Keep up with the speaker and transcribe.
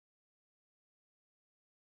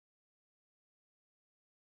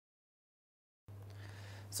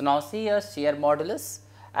So, now see here shear modulus,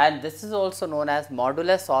 and this is also known as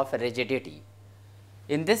modulus of rigidity.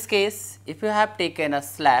 In this case, if you have taken a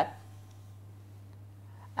slab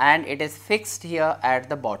and it is fixed here at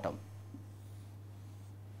the bottom.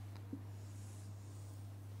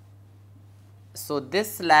 So,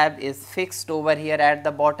 this slab is fixed over here at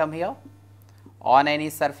the bottom here on any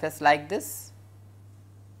surface like this.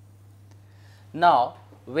 Now,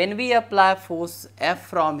 when we apply force F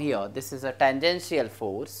from here, this is a tangential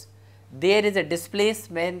force, there is a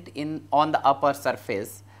displacement on the upper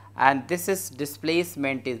surface, and this is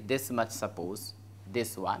displacement is this much, suppose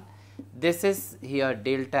this one. This is here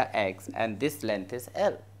delta x and this length is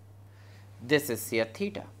L. This is here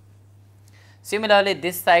theta. Similarly,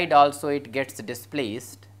 this side also it gets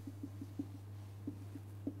displaced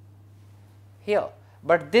here,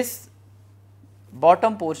 but this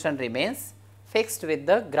bottom portion remains fixed with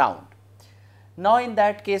the ground. Now, in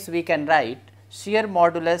that case we can write shear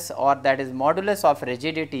modulus, or that is modulus of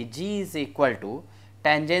rigidity, G is equal to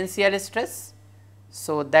tangential stress.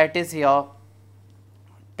 So, that is here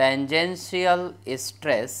tangential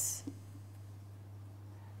stress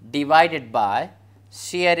divided by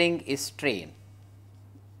shearing strain.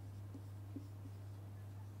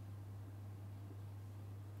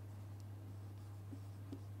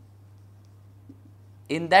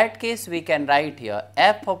 In that case we can write here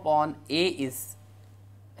F upon A is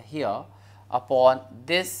here upon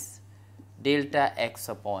this delta x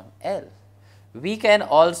upon L. We can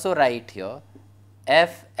also write here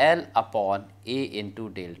F L upon A into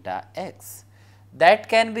delta x. That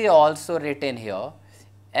can be also written here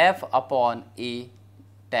F upon A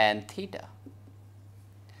tan theta.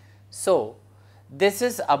 So, this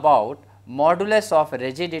is about modulus of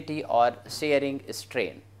rigidity or shearing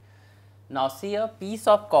strain. Now, see a piece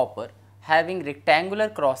of copper having rectangular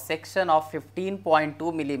cross section of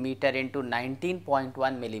 15.2 millimeter into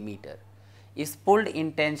 19.1 millimeter is pulled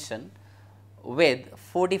in tension with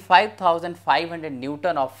 45,500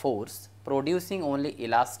 Newton of force, producing only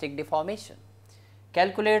elastic deformation.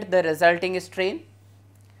 Calculate the resulting strain,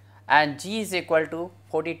 and G is equal to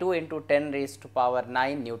 42 into 10 raised to power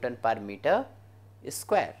 9 Newton per meter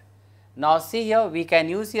square. Now, see here we can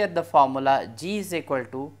use here the formula G is equal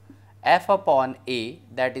to F upon A,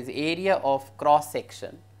 that is area of cross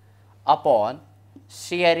section, upon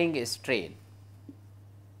shearing strain.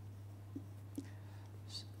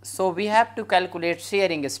 So, we have to calculate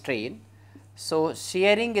shearing strain. So,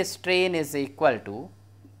 shearing strain is equal to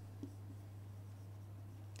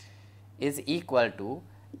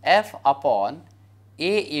F upon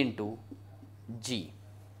A into G.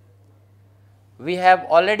 We have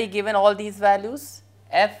already given all these values.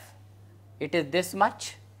 F, it is this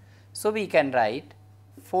much. So, we can write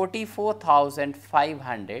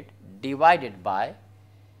 44,500 divided by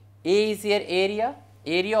A is here area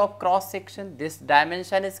of cross section, this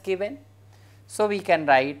dimension is given. So, we can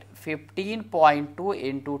write 15.2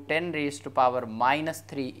 into 10 raised to power minus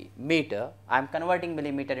 3 meter, I am converting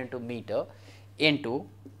millimeter into meter, into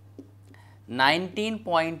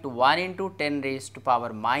 19.1 into 10 raised to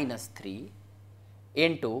power minus 3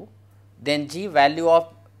 into then G, value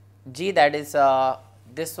of G, that is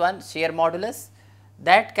this one shear modulus,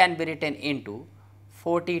 that can be written into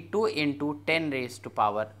 42 into 10 raised to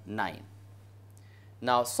power 9.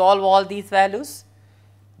 Now, solve all these values,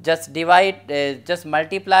 just divide, just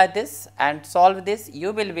multiply this and solve this,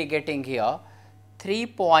 you will be getting here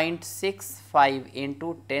 3.65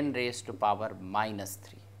 into 10 raised to power minus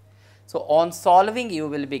 3. So, on solving you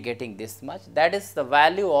will be getting this much, that is the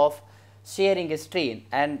value of shearing strain,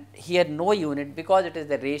 and here no unit because it is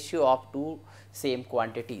the ratio of two same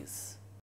quantities.